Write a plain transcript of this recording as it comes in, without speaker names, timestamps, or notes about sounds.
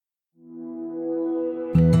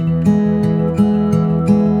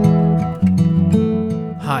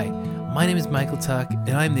name is Michael Tuck,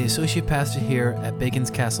 and I'm the Associate Pastor here at Bacon's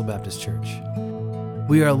Castle Baptist Church.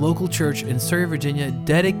 We are a local church in Surrey, Virginia,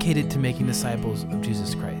 dedicated to making disciples of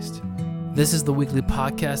Jesus Christ. This is the weekly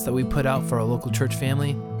podcast that we put out for our local church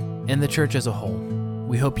family and the church as a whole.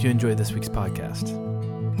 We hope you enjoy this week's podcast.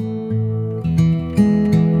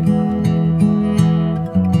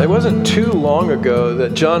 It wasn't too long ago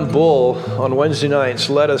that John Bull on Wednesday nights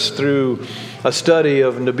led us through a study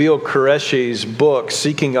of Nabeel Qureshi's book,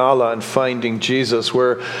 Seeking Allah and Finding Jesus,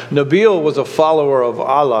 where Nabeel was a follower of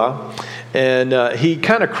Allah, and he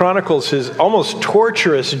kind of chronicles his almost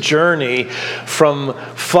torturous journey from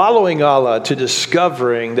following Allah to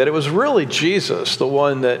discovering that it was really Jesus, the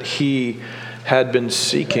one that he had been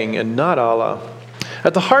seeking, and not Allah.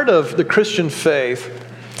 At the heart of the Christian faith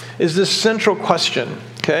is this central question.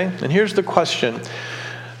 Okay, and here's the question.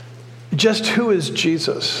 Just who is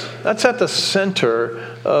Jesus? That's at the center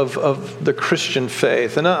of the Christian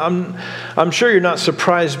faith. And I'm sure you're not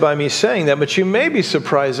surprised by me saying that, but you may be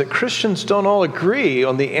surprised that Christians don't all agree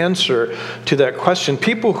on the answer to that question.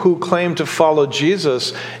 People who claim to follow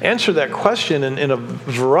Jesus answer that question in a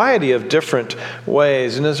variety of different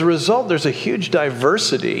ways. And as a result, there's a huge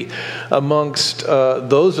diversity amongst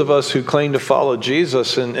those of us who claim to follow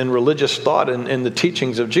Jesus in religious thought and in the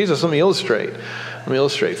teachings of Jesus. Let me illustrate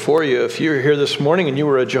for you. If you're here this morning and you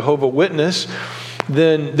were a Jehovah's Witness,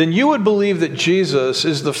 then you would believe that Jesus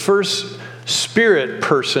is the first spirit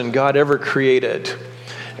person God ever created.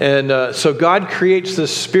 And so God creates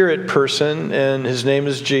this spirit person, and his name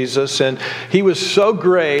is Jesus. And he was so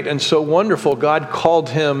great and so wonderful, God called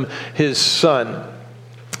him his son.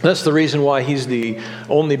 That's the reason why he's the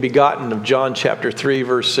only begotten of John chapter 3,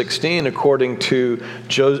 verse 16, according to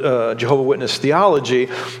Jehovah's Witness theology.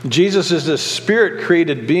 Jesus is this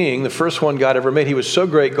spirit-created being, the first one God ever made. He was so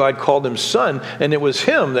great, God called him son, and it was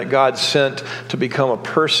him that God sent to become a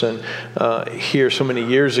person here so many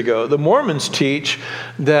years ago. The Mormons teach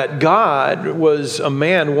that God was a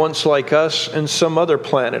man once like us in some other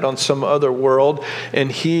planet, on some other world,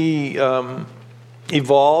 and he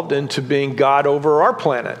evolved into being God over our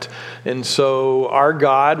planet. And so our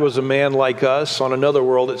God was a man like us on another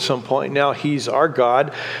world at some point. Now he's our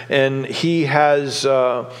God, and he has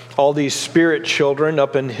all these spirit children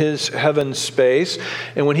up in his heaven space.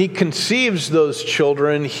 And when he conceives those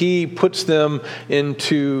children, he puts them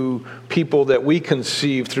into people that we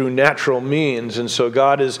conceive through natural means. And so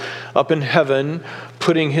God is up in heaven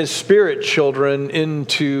putting his spirit children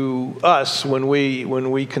into us when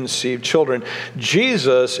we conceive children.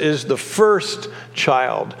 Jesus is the first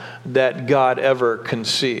child that God ever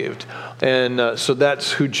conceived. And so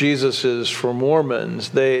that's who Jesus is for Mormons.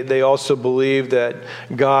 They also believe that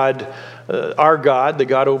God, our God, the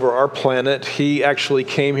God over our planet, he actually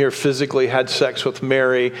came here physically, had sex with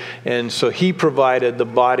Mary, and so he provided the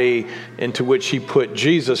body into which he put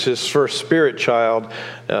Jesus, his first spirit child,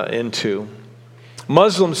 into.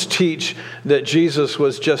 Muslims teach that Jesus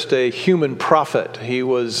was just a human prophet. He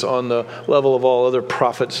was on the level of all other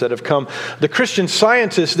prophets that have come. The Christian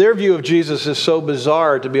scientists, their view of Jesus is so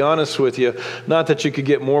bizarre, to be honest with you. Not that you could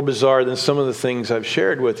get more bizarre than some of the things I've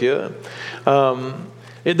shared with you.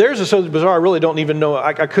 Theirs is so bizarre, I really don't even know.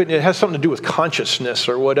 I couldn't. It has something to do with consciousness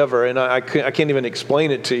or whatever, and I can't even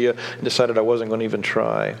explain it to you, and decided I wasn't going to even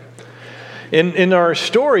try. In our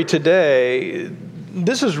story today,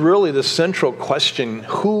 this is really the central question.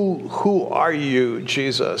 Who are you,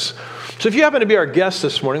 Jesus? So if you happen to be our guest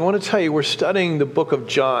this morning, I want to tell you we're studying the book of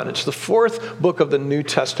John. It's the fourth book of the New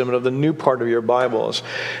Testament, of the new part of your Bibles.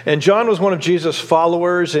 And John was one of Jesus'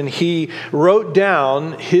 followers, and he wrote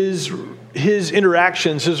down his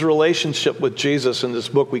interactions, his relationship with Jesus in this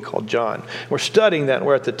book we call John. We're studying that, and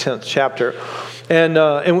we're at the 10th chapter. And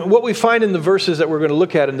what we find in the verses that we're going to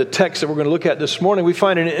look at, in the text that we're going to look at this morning, we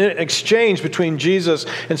find an exchange between Jesus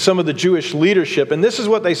and some of the Jewish leadership. And this is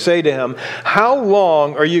what they say to him: "How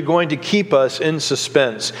long are you going to keep us in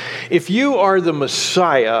suspense? If you are the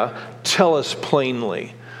Messiah, tell us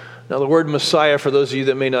plainly." Now, the word Messiah, for those of you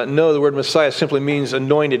that may not know, the word Messiah simply means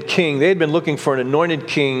anointed king. They had been looking for an anointed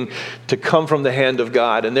king to come from the hand of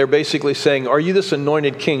God. And they're basically saying, are you this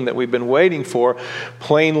anointed king that we've been waiting for?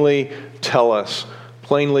 Plainly tell us.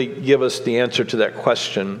 Plainly give us the answer to that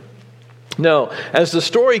question. Now, as the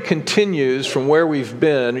story continues from where we've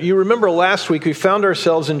been, you remember last week we found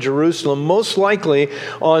ourselves in Jerusalem, most likely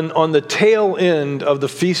on the tail end of the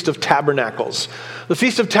Feast of Tabernacles. The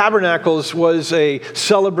Feast of Tabernacles was a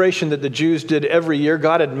celebration that the Jews did every year.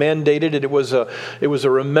 God had mandated it. It was a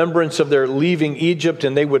remembrance of their leaving Egypt,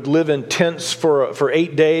 and they would live in tents for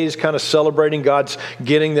 8 days, kind of celebrating God's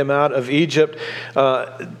getting them out of Egypt.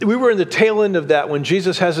 We were in the tail end of that when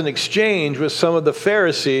Jesus has an exchange with some of the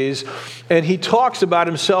Pharisees, and he talks about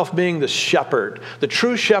himself being the shepherd, the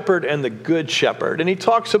true shepherd and the good shepherd. And he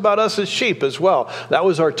talks about us as sheep as well. That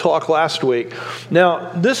was our talk last week.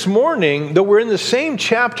 Now, this morning, though we're in the same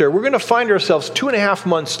chapter, we're going to find ourselves 2.5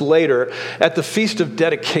 months later at the Feast of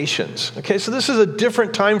Dedications. Okay, so this is a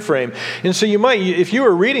different time frame. And so you might, if you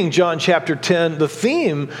were reading John chapter 10, the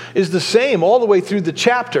theme is the same all the way through the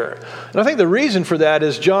chapter. And I think the reason for that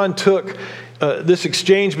is John took this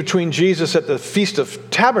exchange between Jesus at the Feast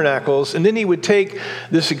of Tabernacles, and then he would take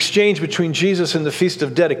this exchange between Jesus and the Feast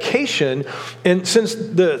of Dedication, and since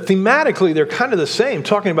thematically they're kind of the same,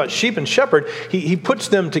 talking about sheep and shepherd, he puts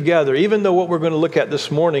them together, even though what we're going to look at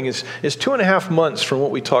this morning is 2.5 months from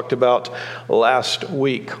what we talked about last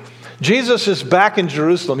week. Jesus is back in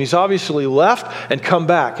Jerusalem. He's obviously left and come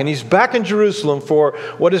back. And he's back in Jerusalem for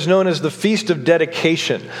what is known as the Feast of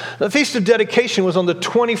Dedication. The Feast of Dedication was on the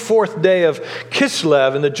 24th day of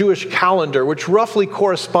Kislev in the Jewish calendar, which roughly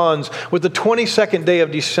corresponds with the 22nd day of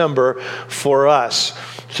December for us.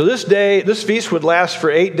 So this feast would last for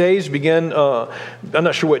 8 days, begin, I'm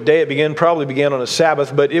not sure what day it began, probably began on a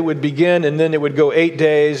Sabbath, but it would begin and then it would go 8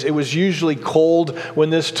 days. It was usually cold when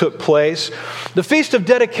this took place. The Feast of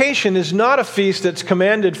Dedication is not a feast that's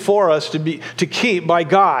commanded for us to keep by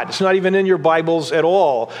God. It's not even in your Bibles at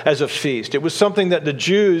all as a feast. It was something that the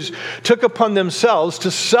Jews took upon themselves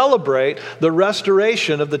to celebrate the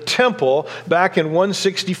restoration of the temple back in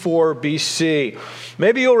 164 BC.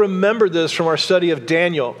 Maybe you'll remember this from our study of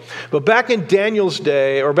Daniel. But back in Daniel's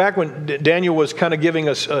day, or back when Daniel was kind of giving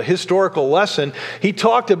us a historical lesson, he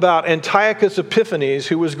talked about Antiochus Epiphanes,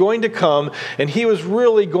 who was going to come, and he was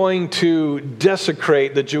really going to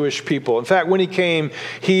desecrate the Jewish people. In fact, when he came,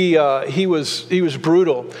 he was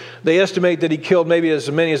brutal. They estimate that he killed maybe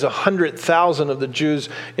as many as 100,000 of the Jews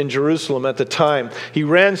in Jerusalem at the time. He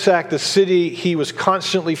ransacked the city. He was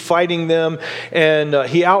constantly fighting them, and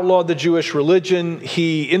he outlawed the Jewish religion.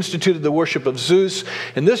 He instituted the worship of Zeus.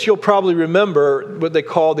 And this you'll probably remember, what they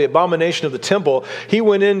call the abomination of the temple. He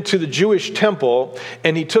went into the Jewish temple,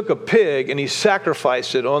 and he took a pig, and he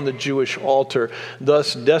sacrificed it on the Jewish altar,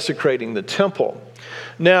 thus desecrating the temple.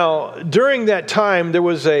 Now, during that time, there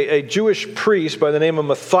was a Jewish priest by the name of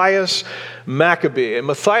Matthias Maccabee. And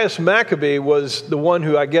Matthias Maccabee was the one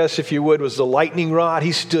who, I guess, if you would, was the lightning rod.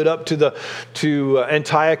 He stood up to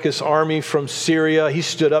Antiochus' army from Syria. He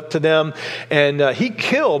stood up to them, and he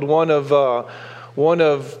killed one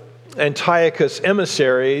of Antiochus'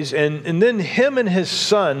 emissaries, and then him and his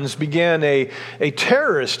sons began a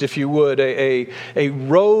terrorist, if you would, a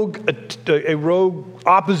rogue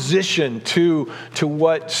opposition to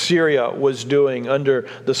what Syria was doing under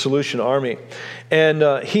the Seleucid army. And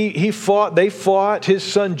they fought. His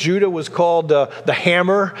son Judah was called the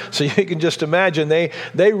Hammer. So you can just imagine they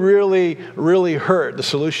really, really hurt the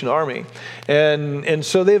Seleucid army. And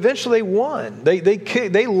so they eventually won.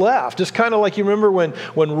 They left. It's kind of like, you remember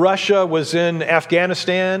when Russia was in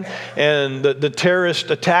Afghanistan and the terrorist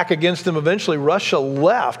attack against them, eventually Russia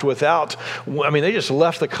left they just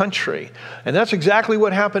left the country. And that's exactly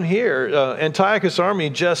what happened here. Antiochus' army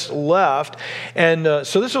just left. And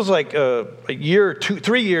so this was like a year,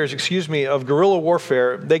 3 years, of guerrilla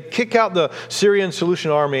warfare. They kick out the Syrian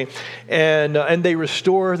Seleucid army and they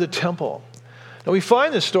restore the temple. Now, we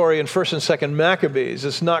find this story in 1st and 2nd Maccabees.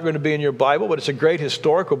 It's not going to be in your Bible, but it's a great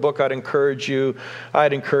historical book. I'd encourage you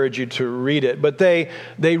to read it. But they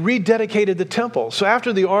rededicated the temple. So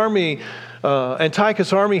after the army,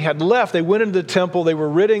 Antiochus' army had left, they went into the temple. They were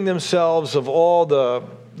ridding themselves of all the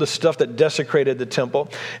stuff that desecrated the temple.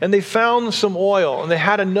 And they found some oil, and they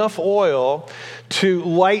had enough oil to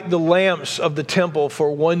light the lamps of the temple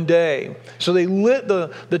for 1 day. So they lit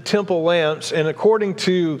the temple lamps, and according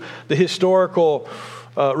to the historical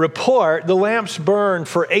report, the lamps burned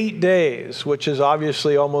for 8 days, which is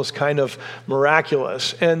obviously almost kind of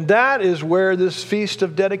miraculous. And that is where this Feast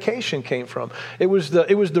of Dedication came from. It was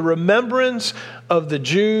the remembrance of the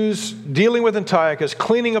Jews dealing with Antiochus,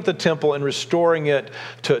 cleaning up the temple and restoring it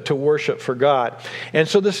to worship for God. And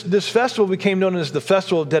so this festival became known as the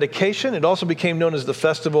Festival of Dedication. It also became known as the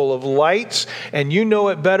Festival of Lights, and you know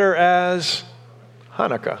it better as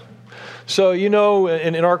Hanukkah. So, in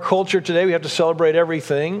our culture today, we have to celebrate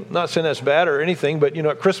everything. Not saying that's bad or anything, but,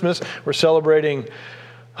 at Christmas, we're celebrating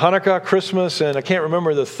Hanukkah, Christmas, and I can't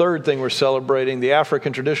remember the third thing we're celebrating, the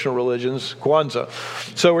African traditional religions, Kwanzaa.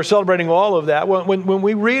 So we're celebrating all of that. When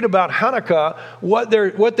we read about Hanukkah, what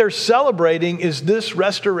they're celebrating is this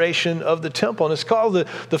restoration of the temple. And it's called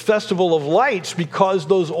the Festival of Lights because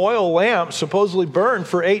those oil lamps supposedly burned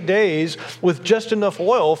for 8 days with just enough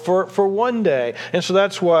oil for one day. And so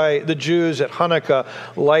that's why the Jews at Hanukkah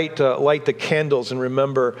light the candles and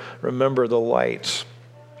remember the lights.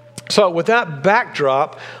 So with that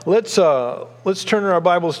backdrop, let's turn our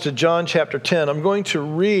Bibles to John chapter 10. I'm going to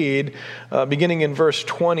read beginning in verse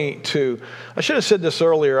 22. I should have said this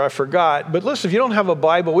earlier, I forgot. But listen, if you don't have a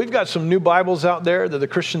Bible, we've got some new Bibles out there. They're the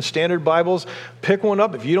Christian Standard Bibles. Pick one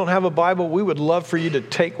up. If you don't have a Bible, we would love for you to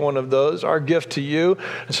take one of those, our gift to you,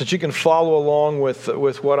 so that you can follow along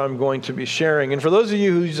with what I'm going to be sharing. And for those of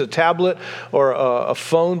you who use a tablet or a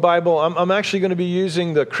phone Bible, I'm actually going to be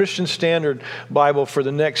using the Christian Standard Bible for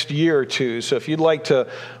the next year or two. So if you'd like to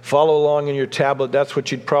follow along in your tablet, that's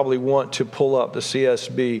what you'd probably want to pull up, the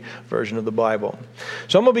CSB version of the Bible.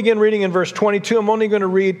 So I'm going to begin reading in verse 22. I'm only going to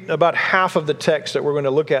read about half of the text that we're going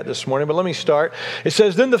to look at this morning, but let me start. It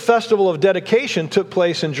says, "Then the festival of dedication took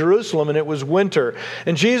place in Jerusalem, and it was winter,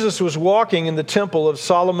 and Jesus was walking in the temple of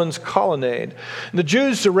Solomon's colonnade. And the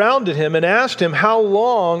Jews surrounded him and asked him, 'How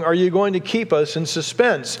long are you going to keep us in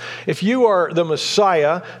suspense? If you are the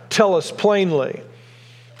Messiah, tell us plainly.'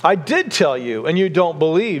 'I did tell you, and you don't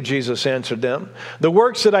believe,' Jesus answered them. 'The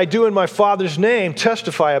works that I do in my Father's name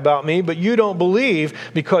testify about me, but you don't believe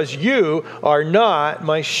because you are not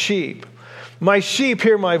my sheep. My sheep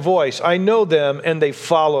hear my voice. I know them, and they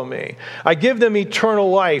follow me. I give them eternal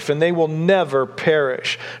life, and they will never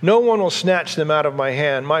perish. No one will snatch them out of my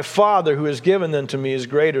hand. My Father who has given them to me is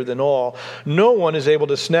greater than all. No one is able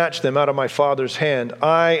to snatch them out of my Father's hand.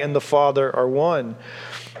 I and the Father are one.'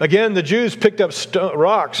 Again, the Jews picked up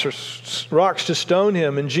rocks to stone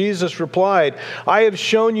him, and Jesus replied, 'I have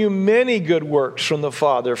shown you many good works from the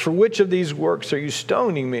Father. For which of these works are you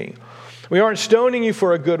stoning me?' 'We aren't stoning you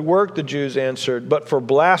for a good work,' the Jews answered, 'but for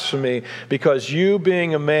blasphemy, because you,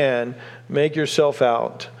 being a man, make yourself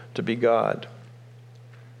out to be God.'"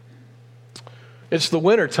 It's the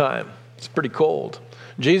winter time. It's pretty cold.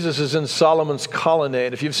 Jesus is in Solomon's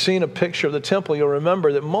colonnade. If you've seen a picture of the temple, you'll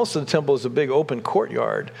remember that most of the temple is a big open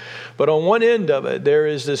courtyard. But on one end of it, there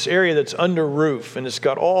is this area that's under roof, and it's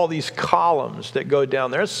got all these columns that go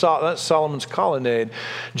down there. That's Solomon's colonnade.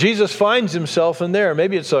 Jesus finds himself in there.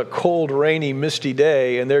 Maybe it's a cold, rainy, misty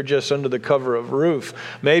day, and they're just under the cover of roof.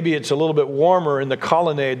 Maybe it's a little bit warmer in the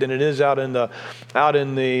colonnade than it is out in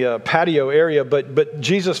the patio area. But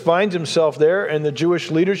Jesus finds himself there, and the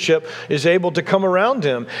Jewish leadership is able to come around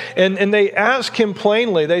him. And they ask him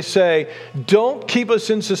plainly, they say, "Don't keep us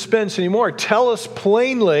in suspense anymore. Tell us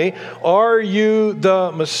plainly, are you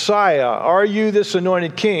the Messiah? Are you this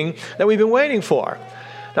anointed king that we've been waiting for?"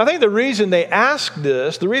 Now, I think the reason they ask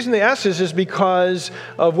this is because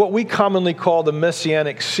of what we commonly call the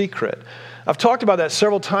messianic secret. I've talked about that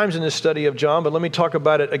several times in this study of John, but let me talk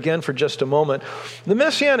about it again for just a moment. The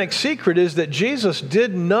messianic secret is that Jesus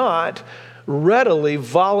did not readily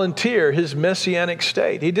volunteer his messianic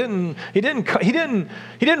state. He didn't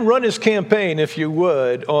run his campaign, if you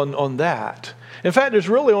would, on that. In fact, there's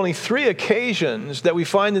really only 3 occasions that we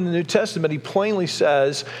find in the New Testament he plainly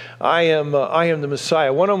says, I am the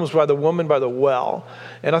Messiah. One of them was by the woman by the well.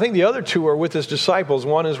 And I think the other 2 are with his disciples.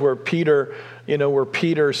 One is where Peter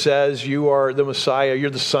says, "You are the Messiah, you're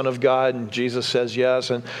the Son of God," and Jesus says yes.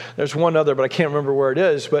 And there's one other, but I can't remember where it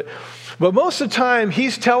is. But most of the time,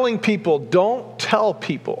 he's telling people, don't tell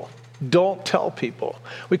people. Don't tell people.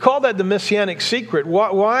 We call that the messianic secret.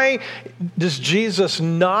 Why does Jesus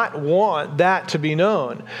not want that to be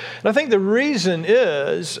known? And I think the reason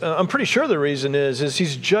is, I'm pretty sure the reason is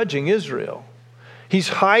he's judging Israel. He's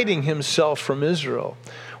hiding himself from Israel.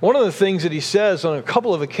 One of the things that he says on a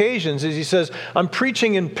couple of occasions is he says, "I'm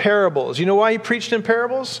preaching in parables." You know why he preached in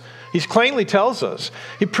parables? He plainly tells us.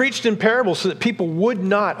 He preached in parables so that people would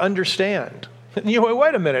not understand.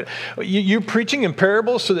 Wait a minute. You're preaching in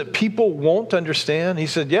parables so that people won't understand? He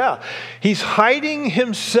said, yeah. He's hiding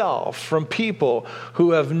himself from people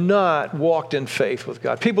who have not walked in faith with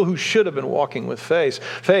God. People who should have been walking with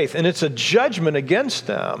faith. And it's a judgment against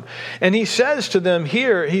them. And he says to them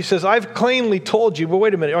here, he says, "I've plainly told you." But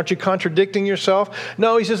wait a minute, aren't you contradicting yourself?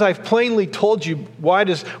 No, he says, "I've plainly told you." How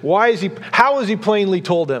has he plainly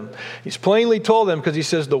told them? He's plainly told them because he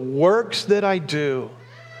says, "The works that I do,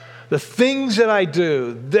 the things that I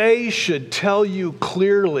do, they should tell you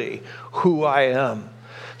clearly who I am."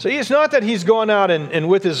 So it's not that he's gone out and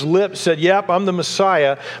with his lips said, yep, I'm the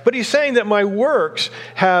Messiah, but he's saying that my works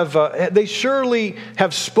they surely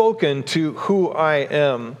have spoken to who I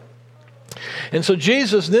am. And so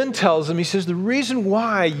Jesus then tells them, he says, the reason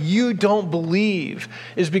why you don't believe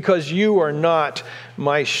is because you are not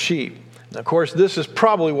my sheep. Now, of course, this is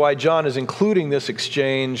probably why John is including this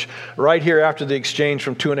exchange right here after the exchange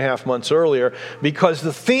from 2.5 months earlier, because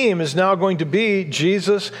the theme is now going to be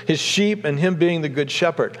Jesus, his sheep, and him being the good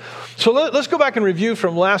shepherd. So let's go back and review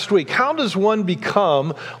from last week. How does one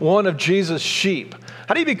become one of Jesus' sheep?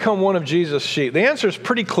 How do you become one of Jesus' sheep? The answer is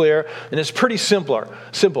pretty clear, and it's pretty simple.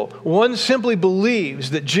 One simply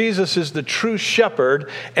believes that Jesus is the true shepherd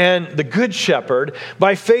and the good shepherd.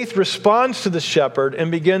 By faith, responds to the shepherd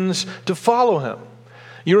and begins to follow him.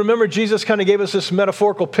 You remember Jesus kind of gave us this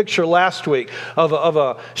metaphorical picture last week of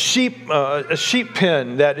a sheep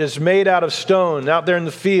pen that is made out of stone out there in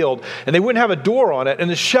the field, and they wouldn't have a door on it,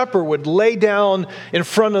 and the shepherd would lay down in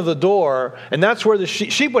front of the door, and that's where the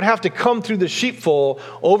sheep would have to come through the sheepfold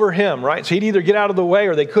over him, right? So he'd either get out of the way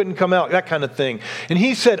or they couldn't come out, that kind of thing. And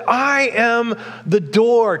he said, I am the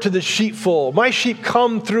door to the sheepfold. My sheep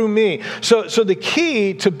come through me. So the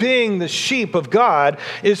key to being the sheep of God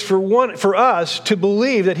is for us to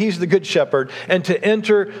believe that he's the good shepherd and to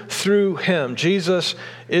enter through him. Jesus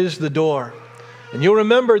is the door. And you'll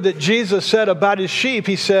remember that Jesus said about his sheep,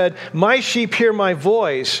 he said, my sheep hear my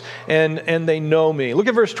voice and they know me. Look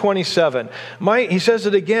at verse 27. He says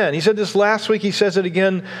it again. He said this last week. He says it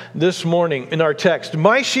again this morning in our text.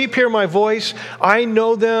 My sheep hear my voice. I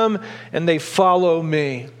know them and they follow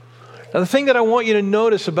me. Now, the thing that I want you to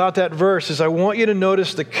notice about that verse is I want you to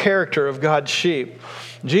notice the character of God's sheep.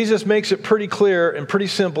 Jesus makes it pretty clear and pretty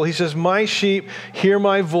simple. He says, my sheep hear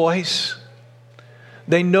my voice.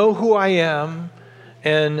 They know who I am,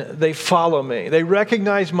 and they follow me. They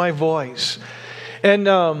recognize my voice.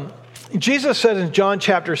 And Jesus said in John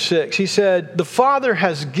chapter 6, he said, the Father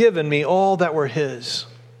has given me all that were his.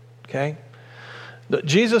 Okay?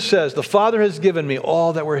 Jesus says, the Father has given me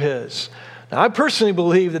all that were his. Now, I personally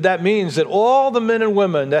believe that means that all the men and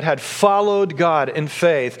women that had followed God in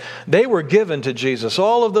faith, they were given to Jesus.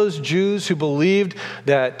 All of those Jews who believed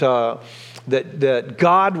that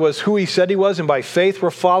God was who he said he was, and by faith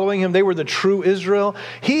were following him, they were the true Israel.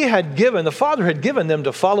 The Father had given them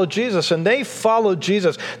to follow Jesus, and they followed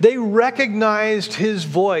Jesus. They recognized his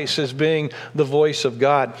voice as being the voice of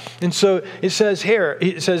God. And so it says here,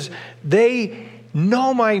 they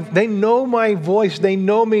know my voice, they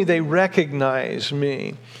know me, they recognize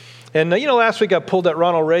me. And last week I pulled that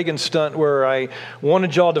Ronald Reagan stunt where I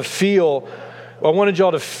wanted y'all to feel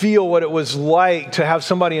what it was like to have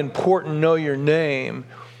somebody important know your name.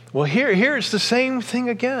 Well, here it's the same thing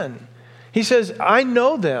again. He says, I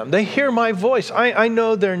know them. They hear my voice. I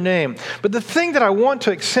know their name. But the thing that I want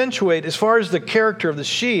to accentuate as far as the character of the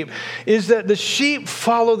sheep is that the sheep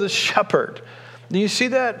follow the shepherd. Do you see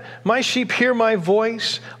that? My sheep hear my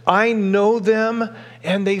voice. I know them,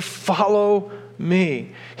 and they follow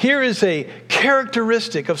me. Here is a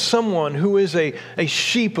characteristic of someone who is a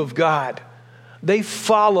sheep of God. They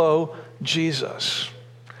follow Jesus.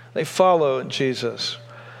 They follow Jesus.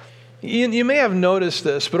 You may have noticed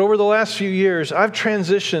this, but over the last few years, I've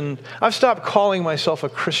stopped calling myself a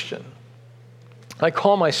Christian. I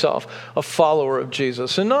call myself a follower of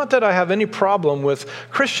Jesus. And not that I have any problem with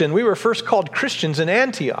Christian. We were first called Christians in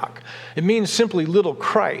Antioch. It means simply little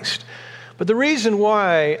Christ. But the reason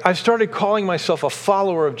why I've started calling myself a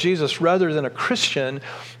follower of Jesus rather than a Christian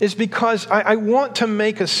is because I want to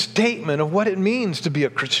make a statement of what it means to be a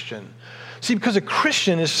Christian. See, because a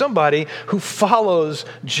Christian is somebody who follows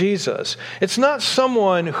Jesus. It's not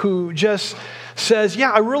someone who just says, yeah,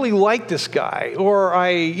 I really like this guy, or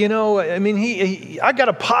I got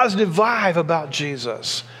a positive vibe about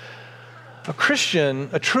Jesus. A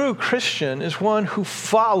true Christian is one who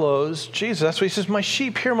follows Jesus. That's why he says, my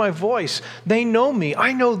sheep hear my voice. They know me.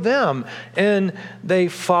 I know them, and they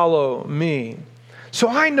follow me. So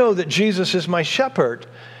I know that Jesus is my shepherd,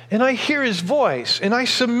 and I hear his voice, and I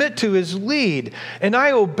submit to his lead, and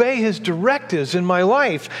I obey his directives in my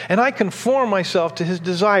life, and I conform myself to his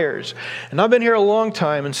desires. And I've been here a long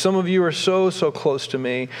time, and some of you are so close to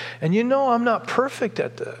me, and I'm not perfect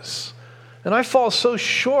at this. And I fall so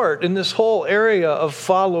short in this whole area of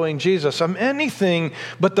following Jesus. I'm anything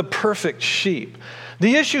but the perfect sheep.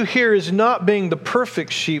 The issue here is not being the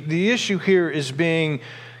perfect sheep. The issue here is being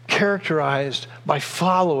characterized by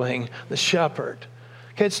following the shepherd.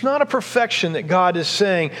 Okay, it's not a perfection that God is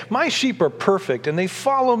saying, my sheep are perfect and they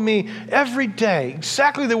follow me every day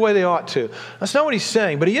exactly the way they ought to. That's not what he's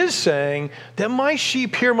saying, but he is saying that my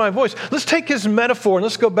sheep hear my voice. Let's take his metaphor and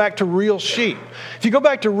let's go back to real sheep. If you go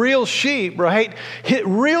back to real sheep, right,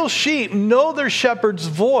 real sheep know their shepherd's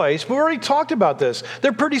voice. We've already talked about this.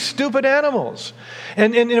 They're pretty stupid animals.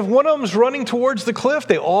 And if one of them's running towards the cliff,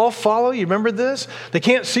 they all follow. You remember this? They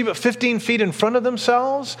can't see but 15 feet in front of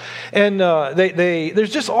themselves. And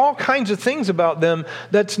there's just all kinds of things about them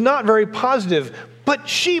that's not very positive. But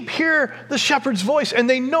sheep hear the shepherd's voice, and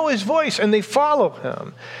they know his voice, and they follow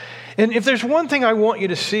him. And if there's one thing I want you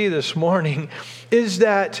to see this morning, is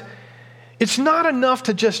that it's not enough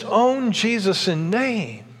to just own Jesus in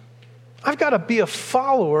name. I've got to be a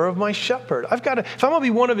follower of my shepherd. If I'm going to be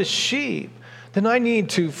one of his sheep, then I need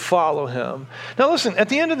to follow him. Now listen, at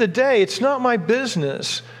the end of the day, it's not my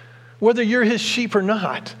business whether you're his sheep or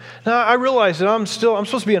not. Now, I realize that I'm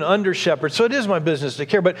supposed to be an under shepherd, so it is my business to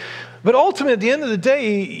care. But ultimately, at the end of the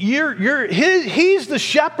day, he's the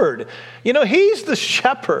shepherd. You know, he's the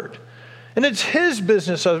shepherd. And it's his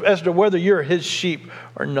business as to whether you're his sheep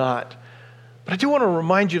or not. But I do want to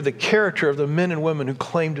remind you of the character of the men and women who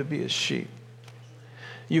claim to be his sheep.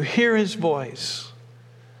 You hear his voice,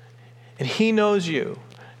 and he knows you,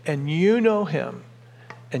 and you know him,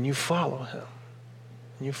 and you follow him.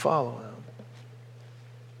 You follow him.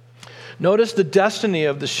 Notice the destiny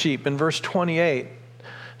of the sheep in verse 28.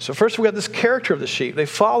 So first we got this character of the sheep. They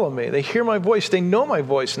follow me. They hear my voice. They know my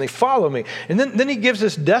voice, and they follow me. And then he gives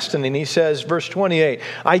this destiny, and he says, verse 28,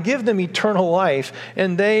 I give them eternal life,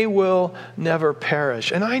 and they will never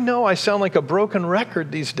perish. And I know I sound like a broken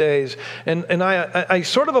record these days, and I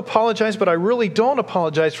sort of apologize, but I really don't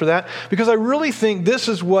apologize for that, because I really think this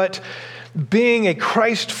is what being a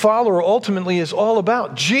Christ follower ultimately is all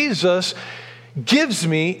about. Jesus gives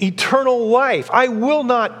me eternal life. I will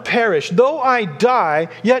not perish. Though I die,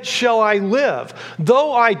 yet shall I live.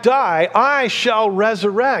 Though I die, I shall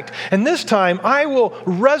resurrect. And this time I will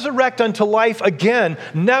resurrect unto life again,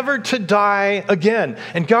 never to die again.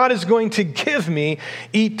 And God is going to give me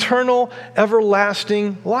eternal,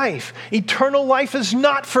 everlasting life. Eternal life is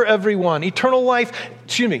not for everyone. Eternal life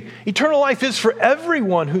is for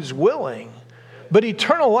everyone who's willing. But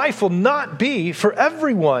eternal life will not be for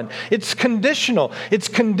everyone. It's conditional. It's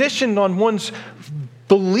conditioned on one's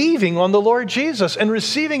believing on the Lord Jesus and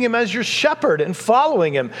receiving him as your shepherd and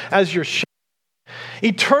following him as your shepherd.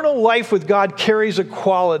 Eternal life with God carries a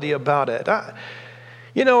quality about it.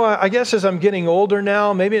 I guess as I'm getting older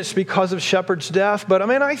now, maybe it's because of shepherd's death, but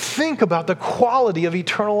I think about the quality of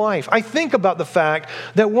eternal life. I think about the fact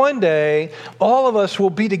that one day all of us will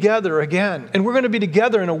be together again, and we're going to be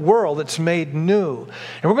together in a world that's made new.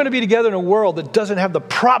 And we're going to be together in a world that doesn't have the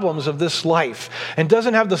problems of this life and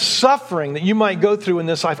doesn't have the suffering that you might go through in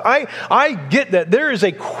this life. I get that there is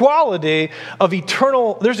a quality of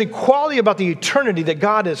there's a quality about the eternity that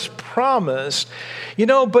God has promised.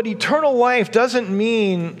 But eternal life doesn't mean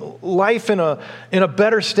life in a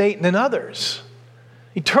better state than others.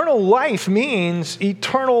 Eternal life means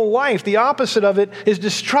eternal life. The opposite of it is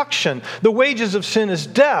destruction. The wages of sin is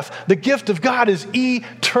death. The gift of God is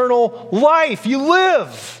eternal life. You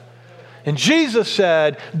live. And Jesus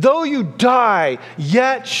said, though you die,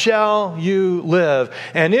 yet shall you live.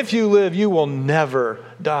 And if you live, you will never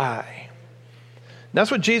die. That's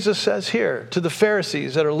what Jesus says here to the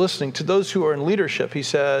Pharisees that are listening, to those who are in leadership. He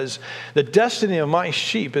says, the destiny of my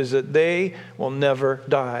sheep is that they will never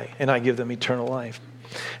die, and I give them eternal life.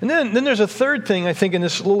 And then there's a third thing, I think, in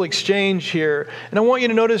this little exchange here. And I want you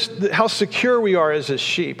to notice how secure we are as his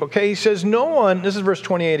sheep. Okay, he says, no one, this is verse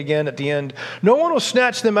 28 again at the end, no one will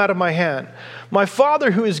snatch them out of my hand. My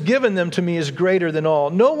Father who has given them to me is greater than all.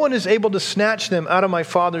 No one is able to snatch them out of my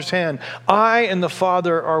Father's hand. I and the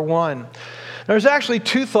Father are one. There's actually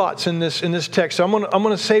two thoughts in this text. So I'm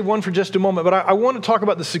going to save one for just a moment, but I want to talk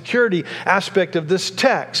about the security aspect of this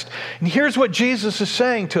text. And here's what Jesus is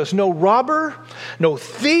saying to us. No robber, no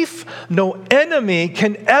thief, no enemy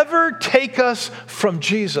can ever take us from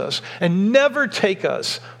Jesus and never take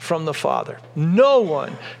us from the Father. No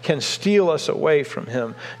one can steal us away from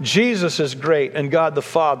him. Jesus is great, and God the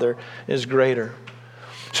Father is greater.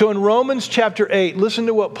 So in Romans chapter 8, listen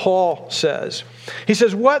to what Paul says. He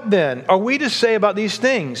says, what then are we to say about these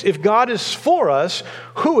things? If God is for us,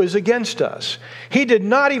 who is against us? He did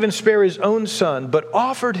not even spare his own son, but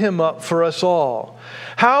offered him up for us all.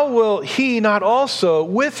 How will he not also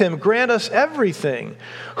with him grant us everything?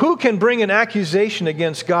 Who can bring an accusation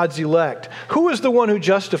against God's elect? Who is the one who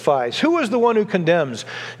justifies? Who is the one who condemns?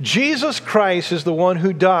 Jesus Christ is the one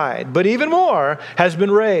who died, but even more has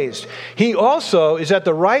been raised. He also is at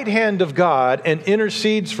the right hand of God and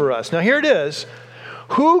intercedes for us. Now here it is.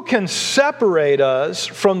 Who can separate us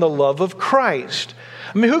from the love of Christ?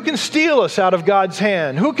 I mean, who can steal us out of God's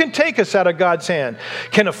hand? Who can take us out of God's hand?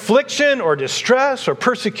 Can affliction or distress or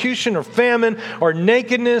persecution or famine or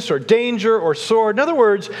nakedness or danger or sword? In other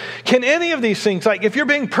words, can any of these things, like if you're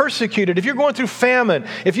being persecuted, if you're going through famine,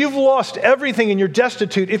 if you've lost everything and you're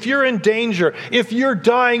destitute, if you're in danger, if you're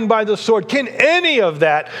dying by the sword, can any of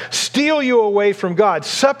that steal you away from God,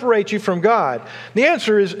 separate you from God? The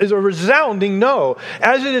answer is a resounding no.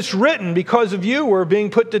 As it is written, because of you we're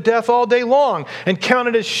being put to death all day long and counted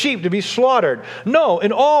as sheep to be slaughtered. No,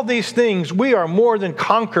 in all these things we are more than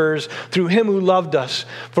conquerors through him who loved us.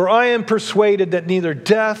 For I am persuaded that neither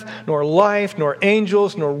death, nor life, nor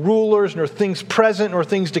angels, nor rulers, nor things present, nor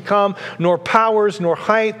things to come, nor powers, nor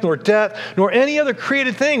height, nor depth, nor any other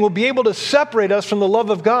created thing will be able to separate us from the love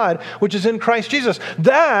of God, which is in Christ Jesus.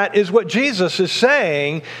 That is what Jesus is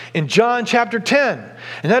saying in John chapter 10.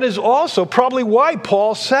 And that is also probably why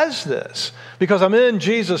Paul says this. Because I'm in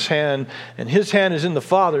Jesus' hand, and his hand is in the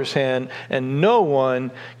Father's hand, and no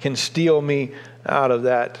one can steal me out of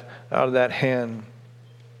that hand.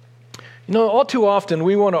 You know, all too often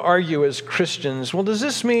we want to argue as Christians, well, does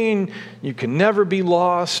this mean you can never be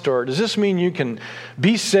lost? Or does this mean you can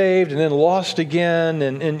be saved and then lost again?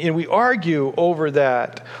 And we argue over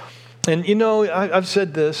that. And you know, I've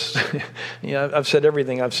said this. I've said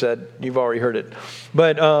everything I've said. You've already heard it.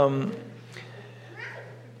 But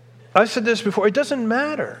I've said this before. It doesn't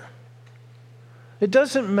matter. It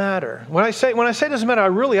doesn't matter. When I say it doesn't matter,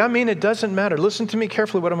 I mean it doesn't matter. Listen to me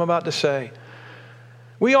carefully what I'm about to say.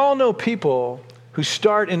 We all know people who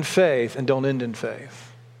start in faith and don't end in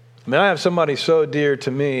faith. I mean, I have somebody so dear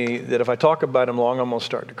to me that if I talk about him long, I'm going to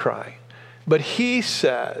start to cry. But he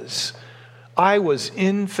says, I was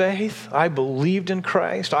in faith. I believed in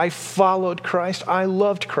Christ. I followed Christ. I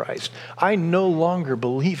loved Christ. I no longer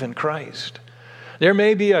believe in Christ. There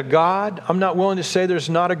may be a God. I'm not willing to say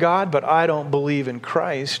there's not a God, but I don't believe in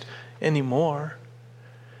Christ anymore.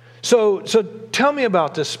 So tell me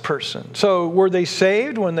about this person. So were they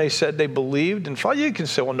saved when they said they believed and followed? You can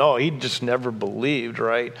say, well, no, he just never believed,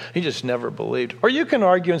 right? He just never believed. Or you can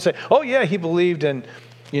argue and say, oh, yeah, he believed and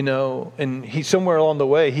he somewhere along the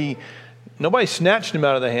way, nobody snatched him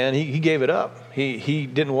out of the hand. He gave it up. He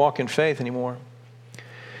didn't walk in faith anymore.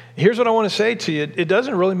 Here's what I want to say to you. It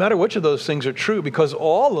doesn't really matter which of those things are true, because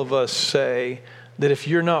all of us say that if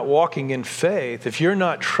you're not walking in faith, if you're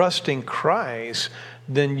not trusting Christ,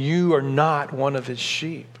 then you are not one of his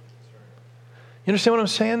sheep. You understand what I'm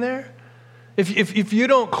saying there? If you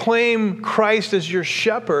don't claim Christ as your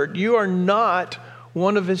shepherd, you are not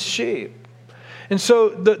one of his sheep. And so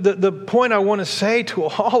the point I want to say to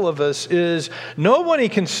all of us is nobody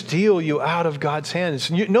can steal you out of God's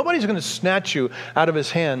hands. Nobody's going to snatch you out of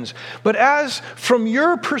his hands. But as from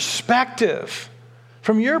your perspective,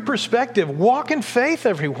 walk in faith,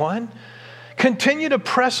 everyone. Continue to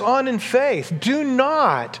press on in faith. Do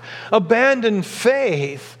not abandon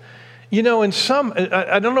faith. You know,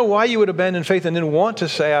 I don't know why you would abandon faith and then want to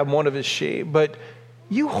say I'm one of his sheep, but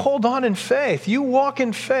you hold on in faith. You walk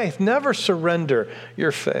in faith. Never surrender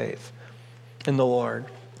your faith in the Lord.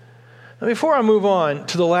 Now, before I move on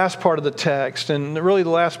to the last part of the text, and really the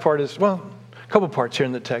last part is, well, a couple parts here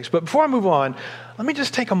in the text, but before I move on, let me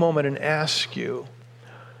just take a moment and ask you,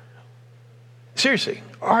 seriously,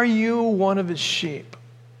 are you one of his sheep?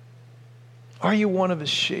 Are you one of his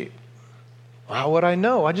sheep? Well, how would I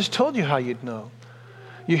know? I just told you how you'd know.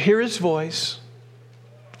 You hear his voice,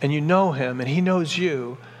 and you know him, and he knows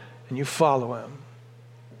you, and you follow him.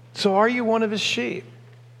 So are you one of his sheep?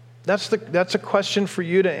 That's a question for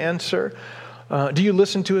you to answer. Do you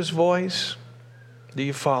listen to his voice? Do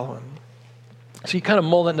you follow him? So you kind of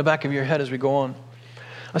mull that in the back of your head as we go on.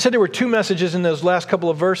 I said there were two messages in those last couple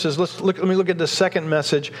of verses. Let me look at the second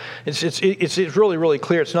message. It's really, really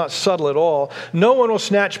clear. It's not subtle at all. No one will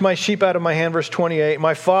snatch my sheep out of my hand, verse 28.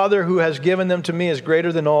 My Father who has given them to me is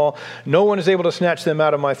greater than all. No one is able to snatch them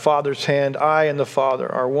out of my Father's hand. I and the Father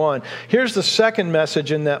are one. Here's the second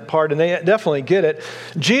message in that part, and they definitely get it.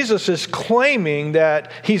 Jesus is claiming that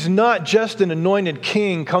he's not just an anointed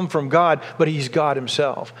king come from God, but he's God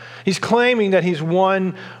himself. He's claiming that he's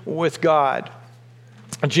one with God.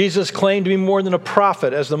 Jesus claimed to be more than a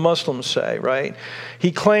prophet, as the Muslims say, right?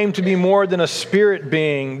 He claimed to be more than a spirit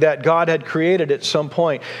being that God had created at some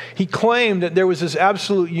point. He claimed that there was this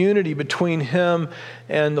absolute unity between him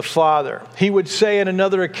and the Father. He would say at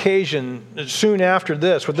another occasion, soon after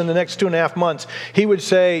this, within the next 2.5 months, he would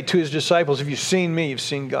say to his disciples, if you've seen me, you've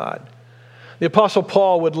seen God. The Apostle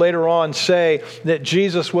Paul would later on say that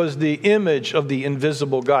Jesus was the image of the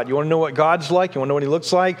invisible God. You want to know what God's like? You want to know what he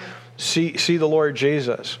looks like? See the Lord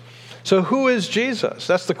Jesus. So who is Jesus?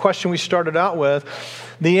 That's the question we started out with.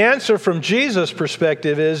 The answer from Jesus'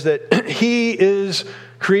 perspective is that he is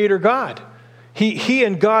Creator God. He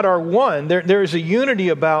and God are one. There is a unity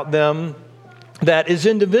about them that is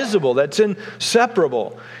indivisible, that's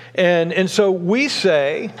inseparable. And so we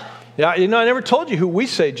say, I never told you who we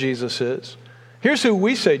say Jesus is. Here's who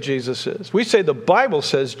we say Jesus is. We say the Bible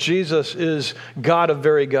says Jesus is God of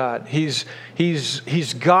very God. He's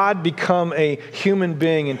God become a human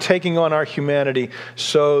being and taking on our humanity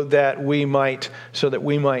so that we might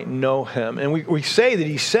know him. And we say that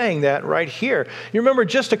he's saying that right here. You remember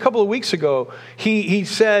just a couple of weeks ago, he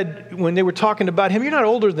said, when they were talking about him, you're not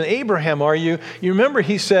older than Abraham, are you? You remember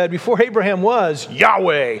he said, before Abraham was,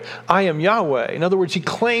 Yahweh, I am Yahweh. In other words, he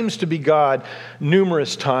claims to be God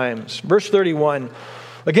numerous times. Verse 31.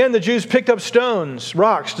 Again, the Jews picked up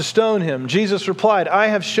rocks to stone him. Jesus replied, I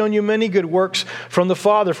have shown you many good works from the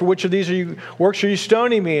Father. For which of these works are you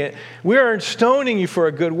stoning me? We aren't stoning you for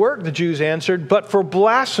a good work, the Jews answered, but for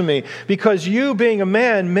blasphemy, because you, being a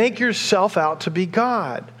man, make yourself out to be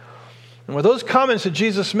God. And with those comments that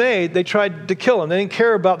Jesus made, they tried to kill him. They didn't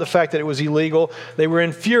care about the fact that it was illegal. They were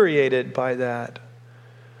infuriated by that.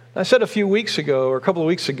 I said a couple of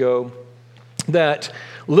weeks ago, that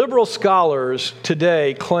liberal scholars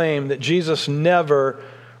today claim that Jesus never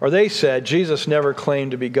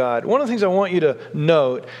claimed to be God. One of the things I want you to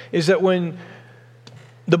note is that when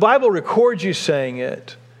the Bible records you saying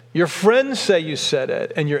it, your friends say you said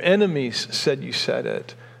it, and your enemies said you said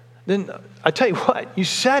it, then I tell you what, you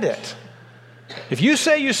said it. If you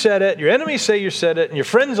say you said it, your enemies say you said it, and your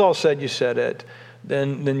friends all said you said it,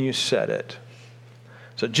 then you said it.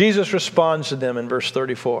 So Jesus responds to them in verse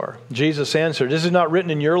 34. Jesus answered, is it not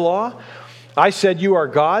written in your law? I said you are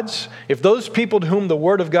gods. If those people to whom the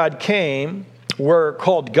word of God came were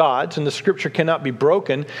called gods, and the scripture cannot be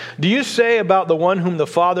broken, do you say about the one whom the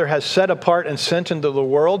Father has set apart and sent into the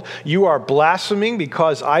world, you are blaspheming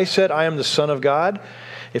because I said I am the Son of God?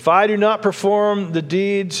 If I do not perform the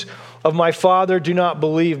deeds of my Father, do not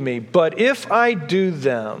believe me. But if I do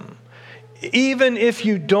them, even if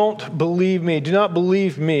you don't believe me, do not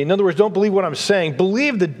believe me. In other words, don't believe what I'm saying.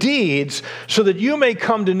 Believe the deeds so that you may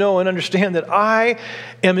come to know and understand that I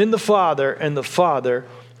am in the Father and the Father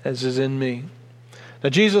as is in me. Now,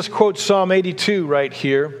 Jesus quotes Psalm 82 right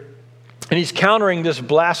here, and he's countering this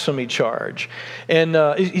blasphemy charge. And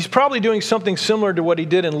he's probably doing something similar to what he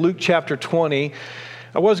did in Luke chapter 20.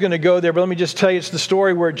 I was going to go there, but let me just tell you, it's the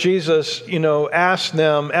story where Jesus, asked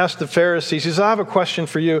the Pharisees, he says, I have a question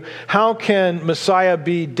for you. How can Messiah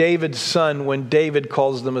be David's son when David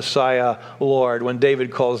calls the Messiah Lord, when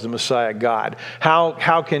David calls the Messiah God?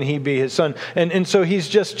 How can he be his son? And so he's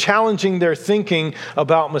just challenging their thinking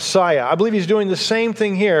about Messiah. I believe he's doing the same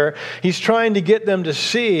thing here. He's trying to get them to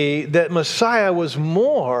see that Messiah was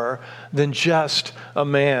more than just a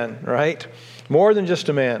man, right? More than just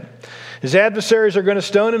a man. His adversaries are going to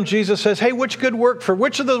stone him. Jesus says, hey, which of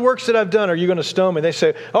the works that I've done are you going to stone me? They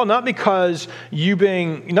say, oh, not because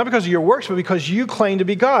of your works, but because you claim to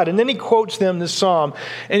be God. And then he quotes them this psalm.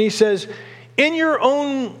 And he says, in your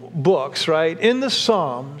own books, right, in the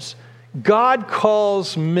Psalms, God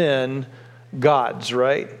calls men gods,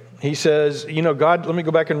 right? He says, God, let me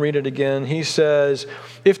go back and read it again. He says,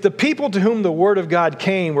 if the people to whom the word of God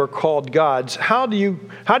came were called gods, how do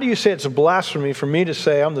you say it's a blasphemy for me to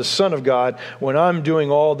say I'm the Son of God when I'm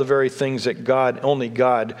doing all the very things that only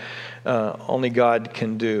God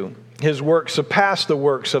can do? His works surpass the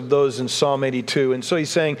works of those in Psalm 82. And so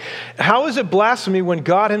he's saying, how is it blasphemy when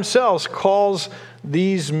God himself calls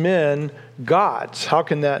these men gods? How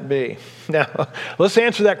can that be? Now, let's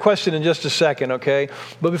answer that question in just a second, okay?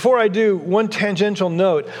 But before I do, one tangential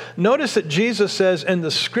note. Notice that Jesus says, and the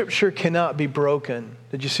scripture cannot be broken.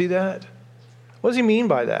 Did you see that? What does he mean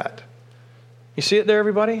by that? You see it there,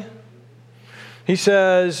 everybody? He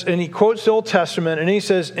says, and he quotes the Old Testament, and he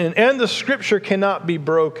says, and the scripture cannot be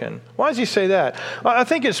broken. Why does he say that? I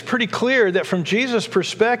think it's pretty clear that from Jesus'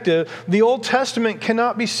 perspective, the Old Testament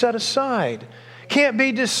cannot be set aside. Can't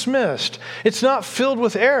be dismissed. It's not filled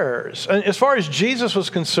with errors. And as far as Jesus was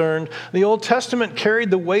concerned, the Old Testament carried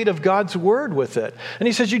the weight of God's word with it. And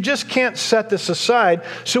he says, you just can't set this aside.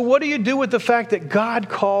 So what do you do with the fact that God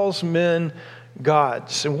calls men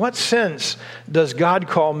gods? In what sense does God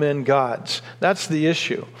call men gods? That's the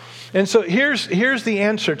issue. And so here's the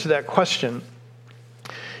answer to that question.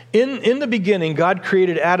 In the beginning, God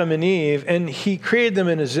created Adam and Eve, and he created them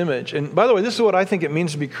in his image. And by the way, this is what I think it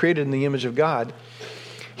means to be created in the image of God.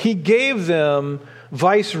 He gave them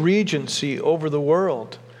vice regency over the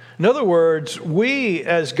world. In other words, we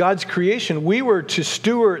as God's creation, we were to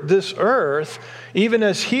steward this earth even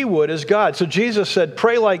as he would as God. So Jesus said,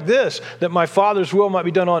 pray like this, that my Father's will might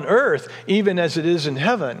be done on earth, even as it is in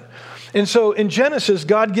heaven. And so in Genesis,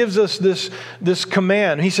 God gives us this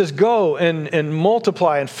command. He says, go and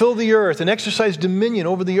multiply and fill the earth and exercise dominion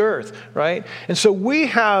over the earth, right? And so we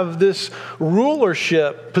have this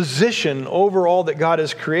rulership position over all that God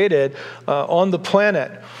has created on the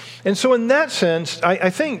planet. And so in that sense,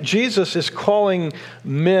 I think Jesus is calling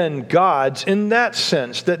men gods in that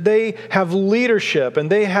sense, that they have leadership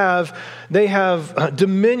and they have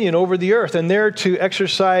dominion over the earth, and they're to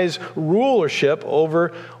exercise rulership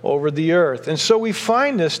over the earth. And so we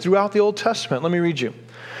find this throughout the Old Testament. Let me read you.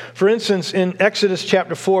 For instance, in Exodus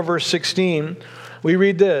chapter 4, verse 16, we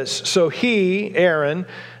read this. So he, Aaron,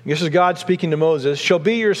 this is God speaking to Moses, shall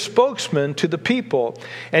be your spokesman to the people,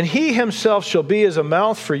 and he himself shall be as a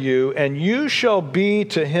mouth for you, and you shall be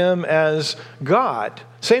to him as God.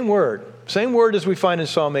 Same word as we find in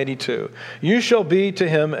Psalm 82. You shall be to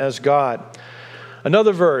him as God.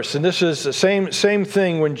 Another verse, and this is the same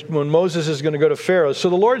thing when Moses is going to go to Pharaoh.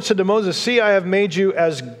 So the Lord said to Moses, see, I have made you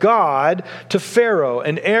as God to Pharaoh,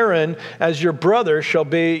 and Aaron as your brother shall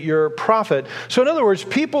be your prophet. So in other words,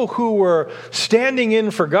 people who were standing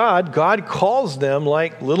in for God, God calls them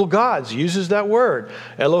like little gods, uses that word,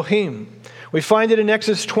 Elohim. We find it in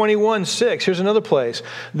Exodus 21:6. Here's another place.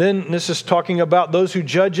 Then, this is talking about those who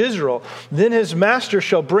judge Israel. Then his master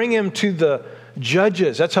shall bring him to the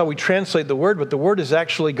judges. That's how we translate the word, but the word is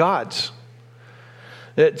actually God's.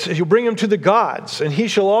 He'll bring him to the gods, and he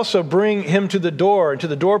shall also bring him to the door and to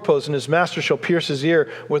the doorpost, and his master shall pierce his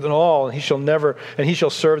ear with an awl, and he shall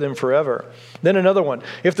serve them forever. Then another one.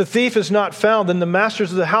 If the thief is not found, then the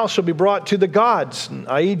masters of the house shall be brought to the gods,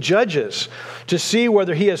 i.e. judges, to see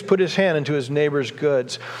whether he has put his hand into his neighbor's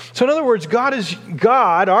goods. So in other words,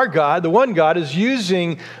 our God, the one God, is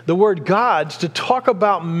using the word gods to talk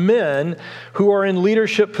about men who are in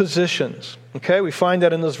leadership positions. Okay, we find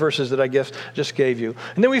that in those verses that I just gave you.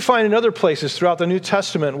 And then we find in other places throughout the New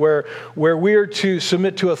Testament where we're to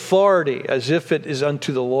submit to authority as if it is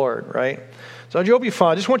unto the Lord, right? So I hope you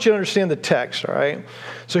find, I just want you to understand the text, all right?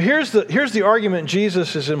 So here's the argument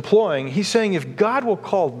Jesus is employing. He's saying if God will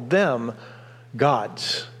call them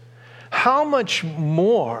gods, how much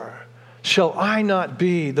more shall I not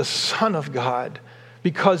be the Son of God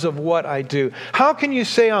because of what I do? How can you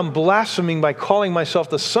say I'm blaspheming by calling myself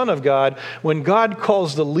the Son of God when God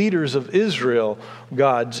calls the leaders of Israel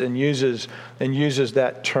gods and uses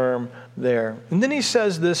that term there? And then he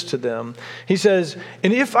says this to them. He says,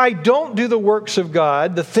 and if I don't do the works of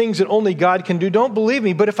God, the things that only God can do, don't believe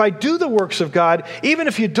me. But if I do the works of God, even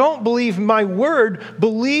if you don't believe my word,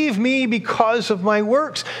 believe me because of my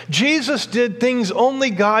works. Jesus did things only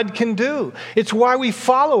God can do. It's why we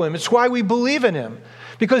follow him. It's why we believe in him.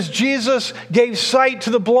 Because Jesus gave sight to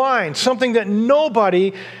the blind, something that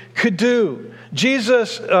nobody could do.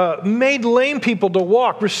 Jesus made lame people to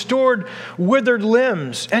walk, restored withered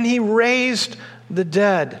limbs, and he raised the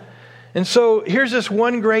dead. And so here's this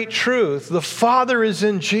one great truth. The Father is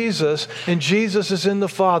in Jesus, and Jesus is in the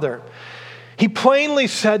Father. He plainly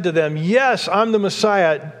said to them, yes, I'm the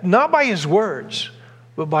Messiah, not by his words,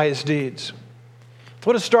 but by his deeds.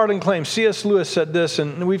 What a startling claim. C.S. Lewis said this,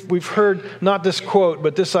 and we've heard not this quote,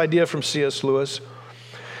 but this idea from C.S. Lewis.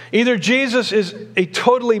 Either Jesus is a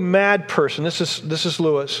totally mad person. This is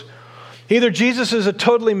Lewis. Either Jesus is a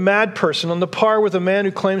totally mad person on the par with a man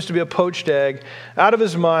who claims to be a poached egg, out of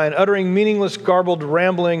his mind, uttering meaningless, garbled,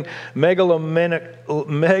 rambling,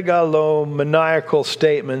 megalomaniacal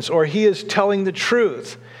statements, or he is telling the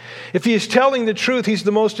truth. If he is telling the truth, he's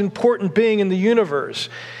the most important being in the universe.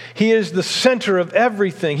 He is the center of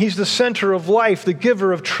everything. He's the center of life, the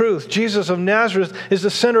giver of truth. Jesus of Nazareth is the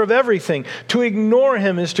center of everything. To ignore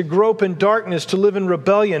him is to grope in darkness, to live in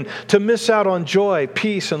rebellion, to miss out on joy,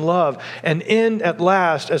 peace, and love, and end at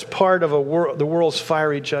last as part of the world's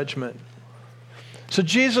fiery judgment. So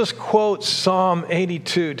Jesus quotes Psalm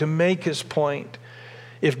 82 to make his point.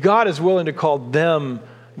 If God is willing to call them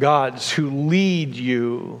gods who lead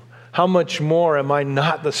you, how much more am I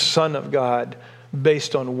not the Son of God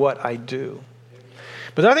based on what I do?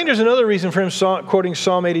 But I think there's another reason for him quoting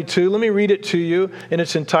Psalm 82. Let me read it to you in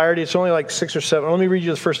its entirety. It's only like 6 or 7. Let me read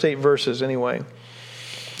you the first 8 verses anyway.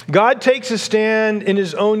 God takes a stand in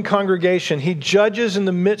his own congregation. He judges in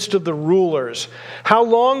the midst of the rulers. How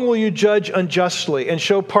long will you judge unjustly and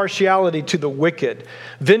show partiality to the wicked?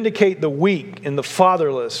 Vindicate the weak and the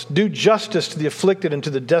fatherless. Do justice to the afflicted and to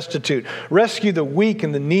the destitute. Rescue the weak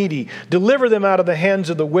and the needy. Deliver them out of the hands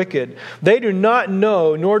of the wicked. They do not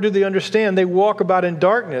know, nor do they understand. They walk about in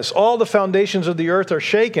darkness. All the foundations of the earth are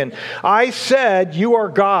shaken. I said, you are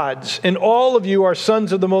gods, and all of you are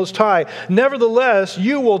sons of the Most High. Nevertheless,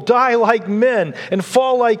 you will die like men and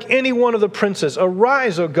fall like any one of the princes.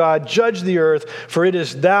 Arise, O God, judge the earth, for it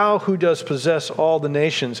is thou who dost possess all the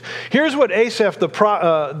nations. Here's what Asaph,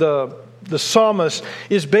 the psalmist,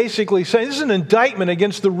 is basically saying. This is an indictment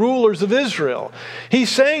against the rulers of Israel. He's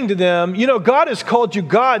saying to them, God has called you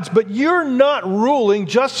gods, but you're not ruling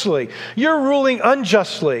justly. You're ruling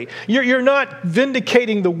unjustly. You're not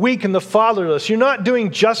vindicating the weak and the fatherless. You're not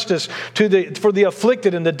doing justice for the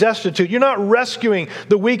afflicted and the destitute. You're not rescuing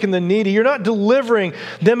the weak and the needy. You're not delivering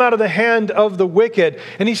them out of the hand of the wicked.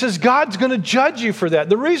 And he says, God's going to judge you for that.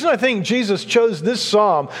 The reason I think Jesus chose this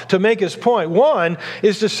psalm to make his point, one,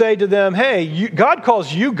 is to say to them, hey, God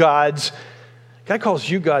calls you gods. God calls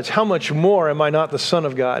you gods. How much more am I not the Son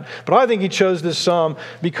of God? But I think he chose this psalm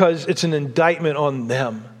because it's an indictment on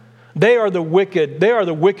them. They are the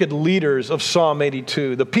wicked leaders of Psalm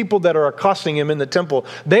 82. The people that are accosting him in the temple,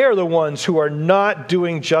 they are the ones who are not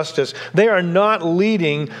doing justice. They are not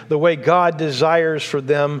leading the way God desires for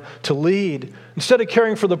them to lead. Instead of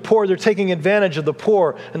caring for the poor, they're taking advantage of the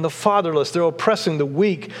poor and the fatherless. They're oppressing the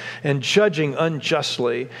weak and judging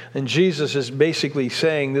unjustly. And Jesus is basically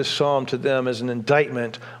saying this psalm to them as an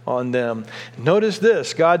indictment on them. Notice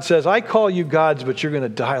this. God says, I call you gods, but you're going to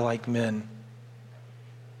die like men.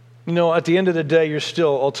 At the end of the day, you're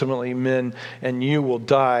still ultimately men, and you will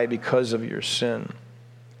die because of your sin.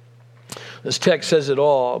 This text says it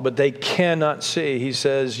all, but they cannot see. He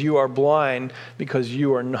says, you are blind because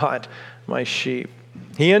you are not my sheep.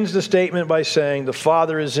 He ends the statement by saying, the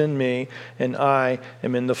Father is in me, and I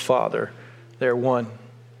am in the Father. They're one.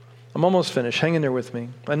 I'm almost finished. Hang in there with me.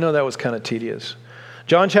 I know that was kind of tedious.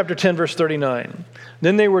 John chapter 10, verse 39.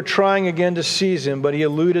 Then they were trying again to seize him, but he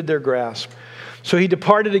eluded their grasp. So he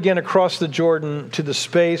departed again across the Jordan to the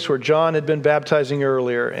space where John had been baptizing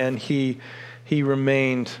earlier, and he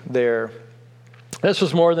remained there. This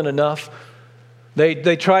was more than enough. They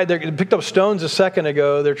picked up stones a second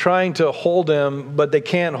ago. They're trying to hold him, but they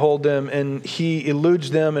can't hold him, and he eludes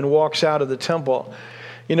them and walks out of the temple.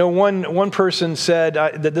 One person said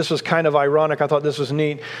that this was kind of ironic. I thought this was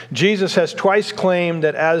neat. Jesus has twice claimed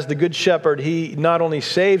that as the good shepherd, he not only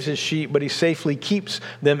saves his sheep, but he safely keeps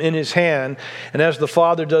them in his hand. And as the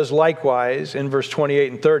Father does likewise in verse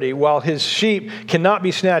 28 and 30, while his sheep cannot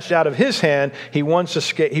be snatched out of his hand, he once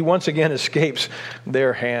again escapes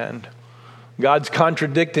their hand. God's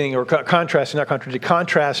contrasting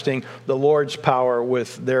the Lord's power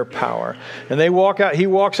with their power. And he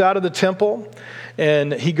walks out of the temple,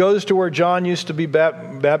 and he goes to where John used to be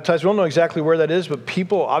baptized. We don't know exactly where that is, but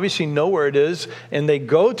people obviously know where it is, and they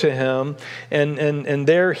go to him, and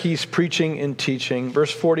there he's preaching and teaching.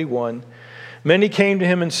 Verse 41, many came to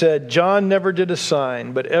him and said, John never did a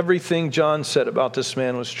sign, but everything John said about this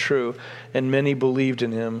man was true, and many believed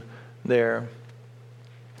in him there.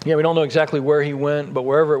 Yeah, we don't know exactly where he went, but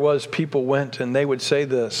wherever it was, people went, and they would say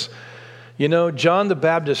this. John the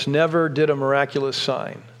Baptist never did a miraculous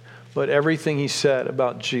sign, but everything he said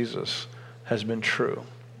about Jesus has been true,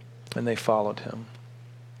 and they followed him.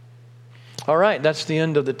 All right, that's the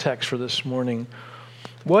end of the text for this morning.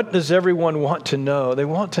 What does everyone want to know? They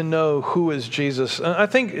want to know who is Jesus. I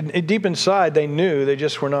think deep inside they knew, they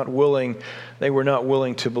just were not willing. They were not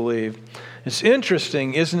willing to believe. It's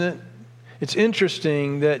interesting, isn't it? It's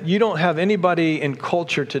interesting that you don't have anybody in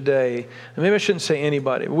culture today, and maybe I shouldn't say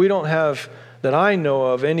anybody, but we don't have, that I know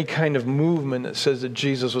of, any kind of movement that says that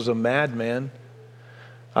Jesus was a madman.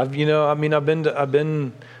 I've had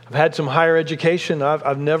some higher education.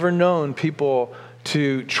 I've never known people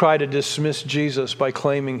to try to dismiss Jesus by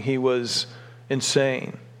claiming he was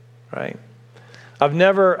insane, right?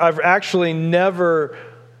 I've actually never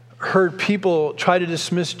heard people try to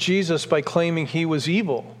dismiss Jesus by claiming he was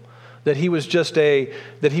evil. That he was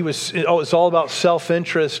it's all about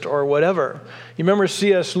self-interest or whatever. You remember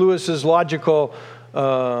C.S. Lewis's logical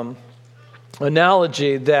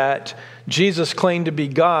analogy that Jesus claimed to be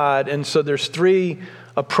God, and so there's three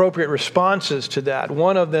appropriate responses to that.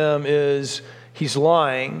 One of them is he's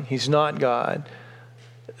lying, he's not God.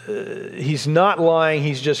 He's not lying,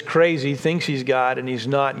 he's just crazy, he thinks he's God and he's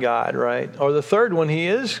not God, right? Or the third one, he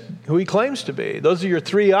is who he claims to be. Those are your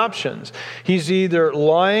three options. He's either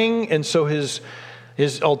lying, and so his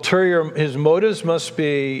His motives must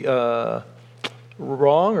be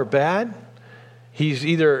wrong or bad. He's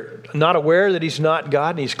either not aware that he's not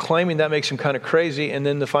God, and he's claiming that makes him kind of crazy, and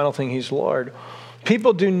then the final thing, he's Lord.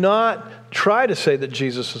 People do not try to say that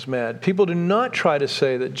Jesus is mad. People do not try to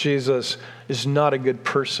say that Jesus is not a good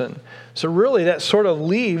person. So really, that sort of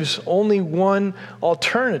leaves only one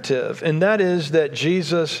alternative, and that is that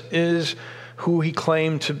Jesus is who he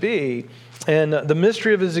claimed to be. And the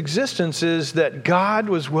mystery of his existence is that God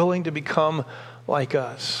was willing to become like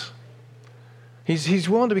us. He's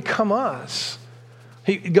willing to become us.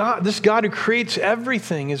 This God who creates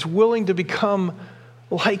everything is willing to become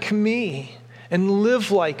like me and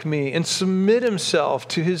live like me and submit himself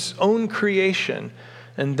to his own creation.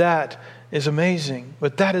 And that is amazing.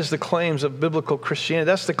 But that is the claims of biblical Christianity.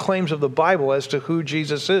 That's the claims of the Bible as to who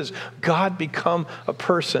Jesus is. God become a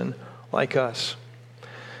person like us.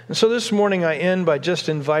 And so this morning I end by just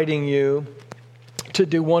inviting you to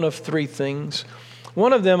do one of three things.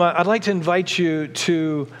 One of them, I'd like to invite you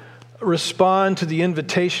to respond to the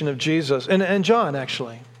invitation of Jesus, and John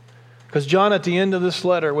actually. Because John at the end of this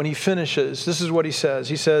letter, when he finishes, this is what he says.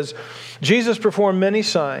 He says, Jesus performed many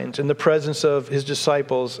signs in the presence of his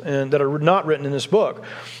disciples and that are not written in this book.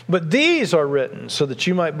 But these are written so that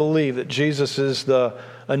you might believe that Jesus is the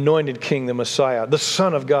anointed King, the Messiah, the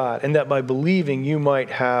Son of God, and that by believing you might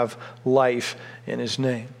have life in his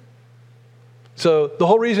name. So the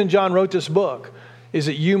whole reason John wrote this book is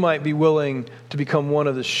that you might be willing to become one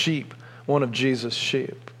of the sheep, one of Jesus'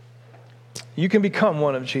 sheep. You can become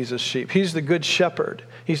one of Jesus' sheep. He's the good shepherd.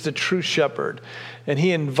 He's the true shepherd. And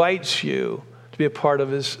he invites you to be a part of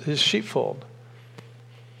his sheepfold.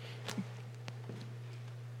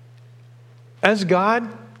 As God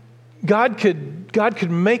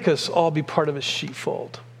could make us all be part of his